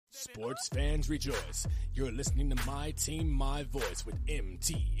Sports fans rejoice. You're listening to My Team, My Voice with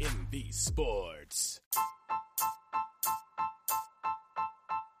MTMV Sports.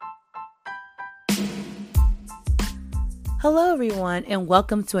 Hello, everyone, and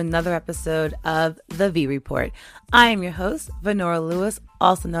welcome to another episode of The V Report. I am your host, Venora Lewis,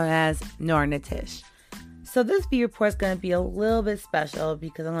 also known as Nora Natish. So this V Report is going to be a little bit special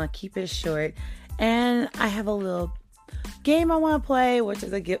because I'm going to keep it short, and I have a little game I want to play, which is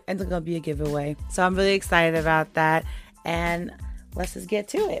going to be a giveaway. So I'm really excited about that, and let's just get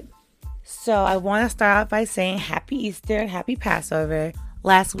to it. So I want to start out by saying Happy Easter and Happy Passover.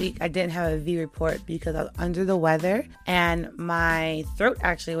 Last week I didn't have a V Report because I was under the weather, and my throat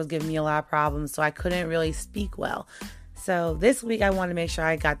actually was giving me a lot of problems, so I couldn't really speak well. So this week I want to make sure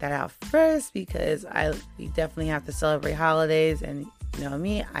I got that out first because we definitely have to celebrate holidays, and you know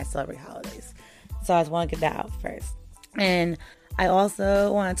me, I celebrate holidays. So I just want to get that out first. And I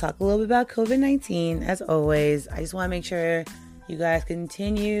also want to talk a little bit about COVID-19. As always, I just want to make sure you guys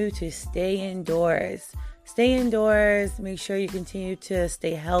continue to stay indoors. Stay indoors. Make sure you continue to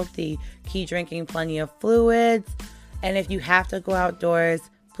stay healthy. Keep drinking plenty of fluids. And if you have to go outdoors,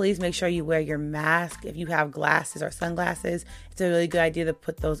 please make sure you wear your mask. If you have glasses or sunglasses, it's a really good idea to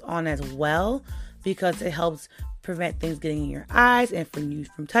put those on as well because it helps prevent things getting in your eyes and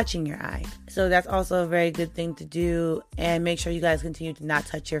from touching your eye. So that's also a very good thing to do. And make sure you guys continue to not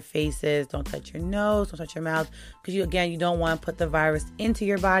touch your faces. Don't touch your nose. Don't touch your mouth. Because you don't want to put the virus into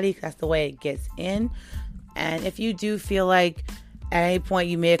your body. That's the way it gets in. And if you do feel like at any point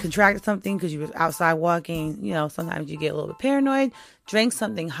you may have contracted something because you were outside walking, sometimes you get a little bit paranoid. Drink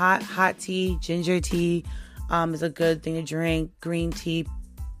something hot tea, ginger tea is a good thing to drink. Green tea,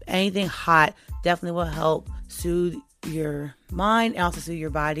 anything hot definitely will help soothe your mind and also soothe your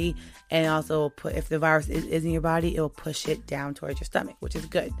body. And also if the virus is in your body, it will push it down towards your stomach, which is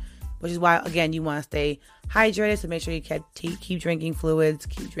good. Which is why, again, you want to stay hydrated. So make sure you keep drinking fluids,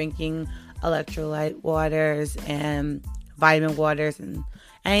 keep drinking electrolyte waters and vitamin waters and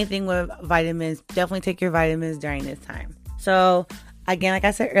anything with vitamins. Definitely take your vitamins during this time. So again, like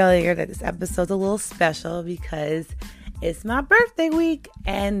I said earlier, that this episode's a little special because it's my birthday week,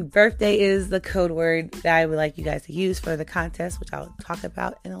 and birthday is the code word that I would like you guys to use for the contest, which I'll talk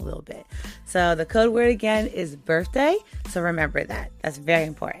about in a little bit. So the code word again is birthday. So remember that. That's very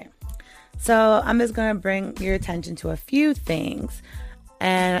important. So I'm just going to bring your attention to a few things,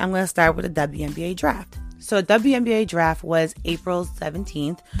 and I'm going to start with the WNBA draft. So the WNBA draft was April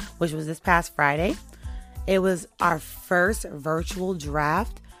 17th, which was this past Friday. It was our first virtual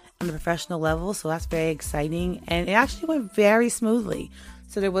draft on the professional level, so that's very exciting, and it actually went very smoothly.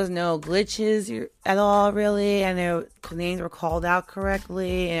 So there was no glitches at all, really, and their names were called out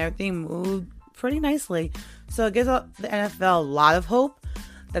correctly, and everything moved pretty nicely. So it gives the NFL a lot of hope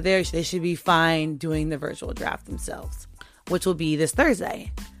that they should be fine doing the virtual draft themselves, which will be this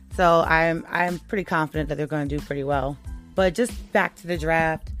Thursday. So I'm pretty confident that they're going to do pretty well. But just back to the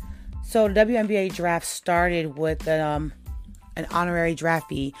draft. So the WNBA draft started with an honorary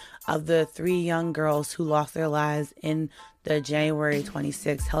draftee of the 3 young girls who lost their lives in the January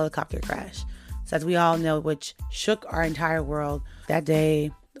 26th helicopter crash. So as we all know, which shook our entire world that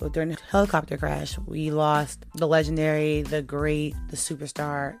day. During the helicopter crash, we lost the legendary, the great, the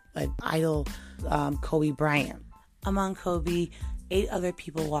superstar, idol, Kobe Bryant. Among Kobe, 8 other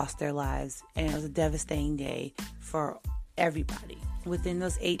people lost their lives, and it was a devastating day for everybody. Within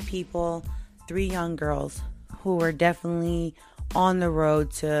those 8 people, 3 young girls who were definitely on the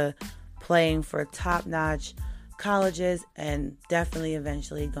road to playing for top-notch colleges and definitely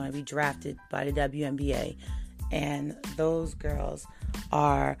eventually going to be drafted by the WNBA. And those girls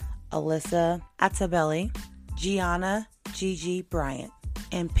are Alyssa Atabelli, Gianna Gigi Bryant,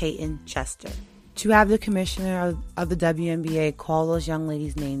 and Peyton Chester. To have the commissioner of the WNBA call those young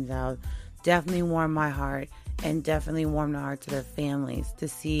ladies' names out definitely warmed my heart and definitely warmed the hearts of their families to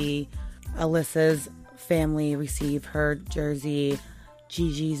see Alyssa's family receive her jersey,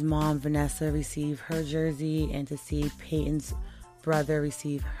 Gigi's mom, Vanessa, receive her jersey, and to see Peyton's brother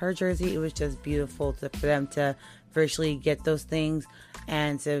receive her jersey. It was just beautiful for them to virtually get those things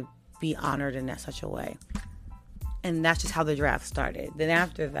and to be honored in such a way. And that's just how the draft started. Then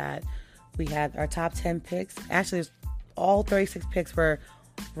after that, we had our top 10 picks. Actually, all 36 picks were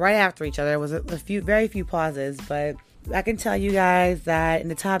right after each other. There was very few pauses, but I can tell you guys that in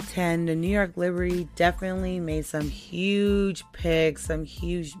the top 10, the New York Liberty definitely made some huge picks, some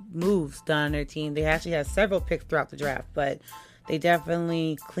huge moves done on their team. They actually had several picks throughout the draft, but they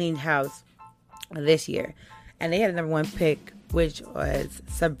definitely cleaned house this year. And they had a number 1 pick, which was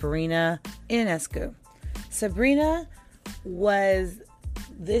Sabrina Ionescu. Sabrina was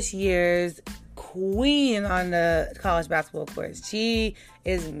this year's queen on the college basketball court. She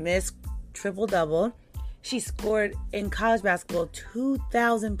is Miss Triple Double. She scored in college basketball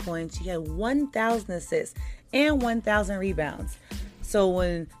 2,000 points. She had 1,000 assists and 1,000 rebounds. So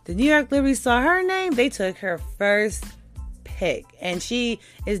when the New York Liberty saw her name, they took her first pick. And she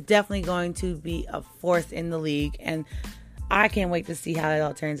is definitely going to be a force in the league. And I can't wait to see how it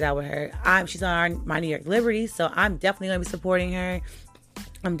all turns out with her. She's on my New York Liberty, so I'm definitely going to be supporting her.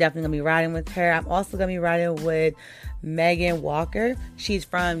 I'm definitely going to be riding with her. I'm also going to be riding with Megan Walker. She's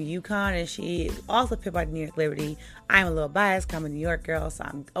from UConn, and she is also picked by the New York Liberty. I'm a little biased because I'm a New York girl, so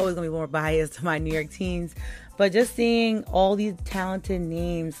I'm always going to be more biased to my New York teams. But just seeing all these talented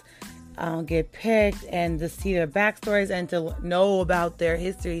names get picked and to see their backstories and to know about their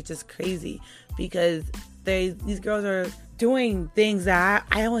history is just crazy, because these girls are doing things that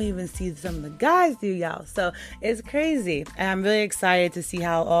I don't even see some of the guys do, y'all. So it's crazy. And I'm really excited to see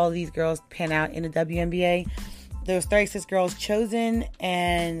how all these girls pan out in the WNBA. There was 36 girls chosen,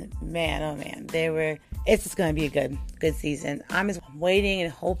 and man, oh man, it's just going to be a good season. I'm just waiting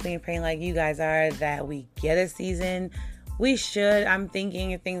and hoping and praying like you guys are that we get a season. We should. I'm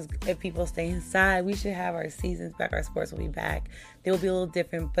thinking if people stay inside, we should have our seasons back. Our sports will be back. They will be a little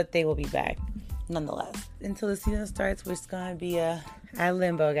different, but they will be back nonetheless. Until the season starts, we're just going to be at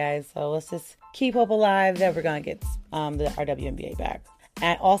limbo, guys. So let's just keep hope alive that we're going to get our WNBA back.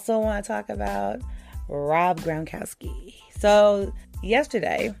 I also want to talk about Rob Gronkowski. So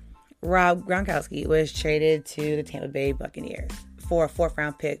yesterday, Rob Gronkowski was traded to the Tampa Bay Buccaneers for a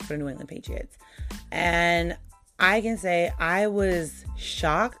 4th-round pick for the New England Patriots. And I can say I was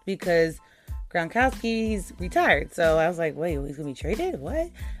shocked because Gronkowski's retired. So I was like, wait, he's going to be traded? What?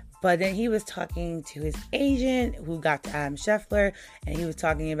 But then he was talking to his agent who got to Adam Scheffler, and he was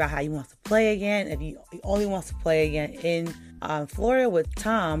talking about how he wants to play again. If he only wants to play again in Florida with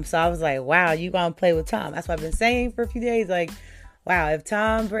Tom. So I was like, wow, you going to play with Tom. That's what I've been saying for a few days. Like, wow, if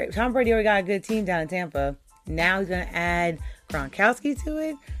Tom Brady already got a good team down in Tampa, now he's going to add Gronkowski to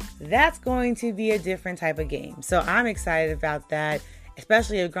it. That's going to be a different type of game. So I'm excited about that,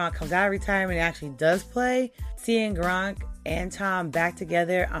 especially if Gronk comes out of retirement and actually does play. Seeing Gronk and Tom back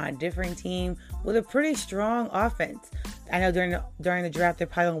together on a different team with a pretty strong offense. I know during the draft they're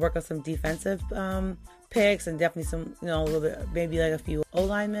probably gonna work on some defensive picks and definitely some, a little bit, maybe like a few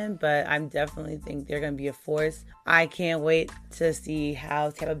O-linemen, but I definitely think they're gonna be a force. I can't wait to see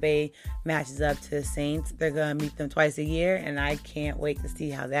how Tampa Bay matches up to the Saints. They're gonna meet them twice a year, and I can't wait to see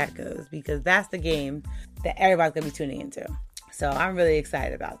how that goes, because that's the game that everybody's gonna be tuning into. So I'm really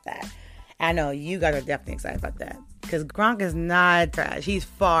excited about that. I know you guys are definitely excited about that, because Gronk is not trash. He's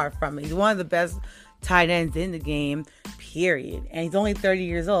far from it. He's one of the best tight ends in the game, period. And he's only 30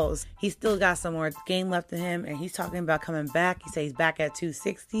 years old. He's still got some more game left in him, and he's talking about coming back. He says he's back at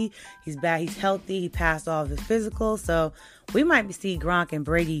 260. He's back. He's healthy. He passed all of his physical. So we might see Gronk and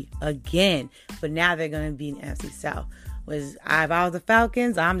Brady again, but now they're going to be in NFC South. If I was the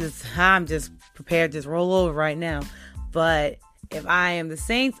Falcons, I'm just prepared to just roll over right now. But if I am the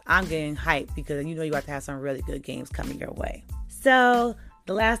Saints, I'm getting hyped, because you're about to have some really good games coming your way. So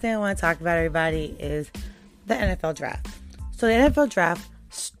the last thing I want to talk about, everybody, is the NFL draft. So the NFL draft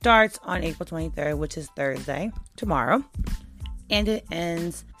starts on April 23rd, which is Thursday, tomorrow, and it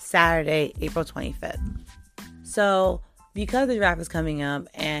ends Saturday, April 25th. So because the draft is coming up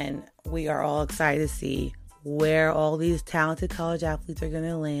and we are all excited to see where all these talented college athletes are going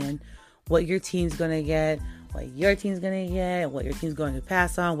to land, what your team's going to get, what your team's going to get, what your team's going to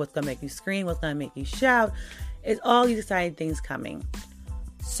pass on, what's going to make you scream, what's going to make you shout. It's all these exciting things coming.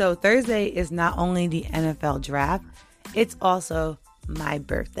 So Thursday is not only the NFL draft, it's also my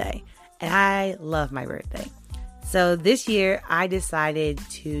birthday. And I love my birthday. So this year I decided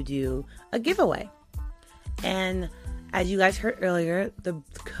to do a giveaway. And as you guys heard earlier, the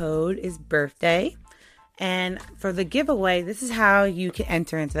code is birthday. And for the giveaway, this is how you can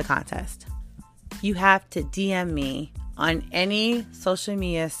enter into the contest. You have to DM me on any social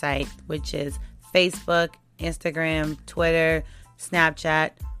media site, which is Facebook, Instagram, Twitter,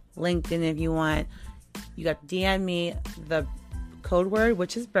 Snapchat, LinkedIn if you want. You got to DM me the code word,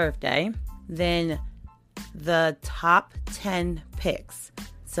 which is birthday, then the top 10 picks.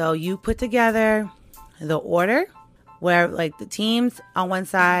 So you put together the order where like the teams on one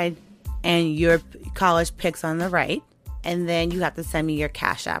side and your college picks on the right. And then you have to send me your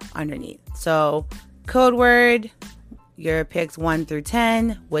Cash App underneath. So code word, your picks 1 through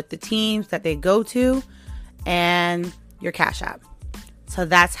 10 with the teams that they go to, and your Cash App. So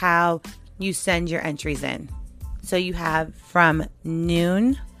that's how you send your entries in. So you have from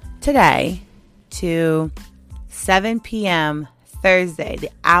noon today to 7 p.m. Thursday, the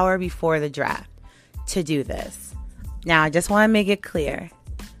hour before the draft, to do this. Now, I just want to make it clear.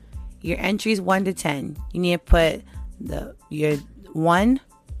 Your entries 1 to 10. You need to put your one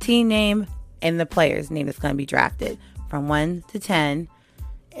team name and the player's name that's going to be drafted from 1 to 10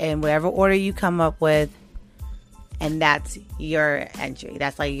 in whatever order you come up with. And that's your entry.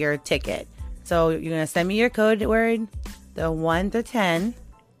 That's like your ticket. So you're going to send me your code word, the 1 to 10,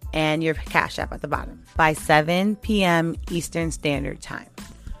 and your Cash App at the bottom by 7 p.m. Eastern Standard Time.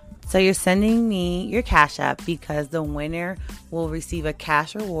 So you're sending me your Cash App because the winner will receive a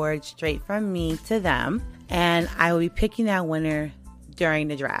cash reward straight from me to them. And I will be picking that winner during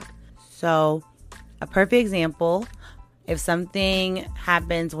the draft. So a perfect example, if something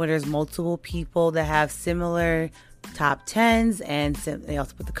happens where there's multiple people that have similar top 10s and they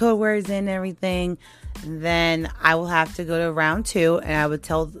also put the code words in and everything, then I will have to go to round 2 and I would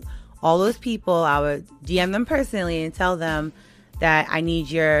tell all those people, I would DM them personally and tell them that I need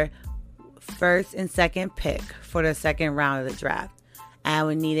your first and second pick for the second round of the draft. And I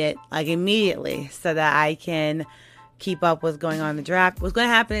would need it like immediately so that I can keep up what's going on in the draft. What's going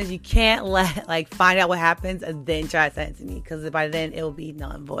to happen is you can't find out what happens and then try to send it to me, because by then it will be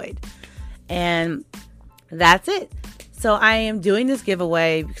null and void. And that's it. So I am doing this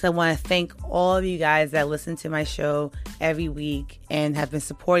giveaway because I want to thank all of you guys that listen to my show every week and have been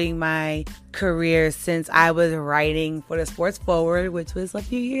supporting my career since I was writing for the Sports Forward, which was a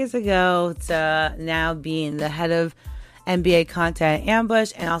few years ago, to now being the head of NBA content at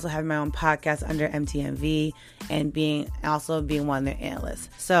Ambush and also having my own podcast under MTMV and being one of their analysts.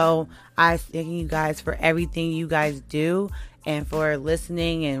 So I thank you guys for everything you guys do and for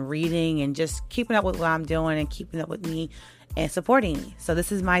listening and reading and just keeping up with what I'm doing and keeping up with me and supporting me. So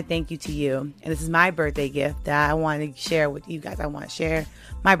this is my thank you to you. And this is my birthday gift that I want to share with you guys. I want to share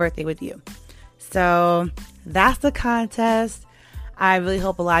my birthday with you. So that's the contest. I really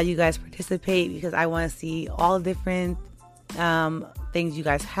hope a lot of you guys participate because I want to see all the different things you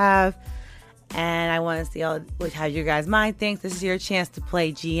guys have. And I want to see how your guys' mind thinks. This is your chance to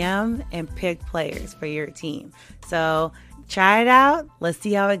play GM and pick players for your team. So try it out. Let's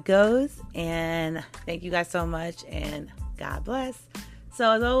see how it goes. And thank you guys so much. And God bless. So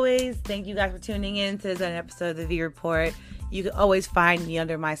as always, thank you guys for tuning in to this episode of the V Report. You can always find me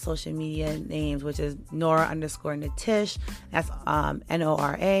under my social media names, which is Nora_Natish. That's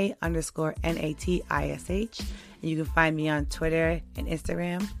Nora_Natish. And you can find me on Twitter and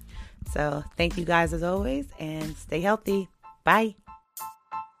Instagram. So thank you guys as always, and stay healthy. Bye.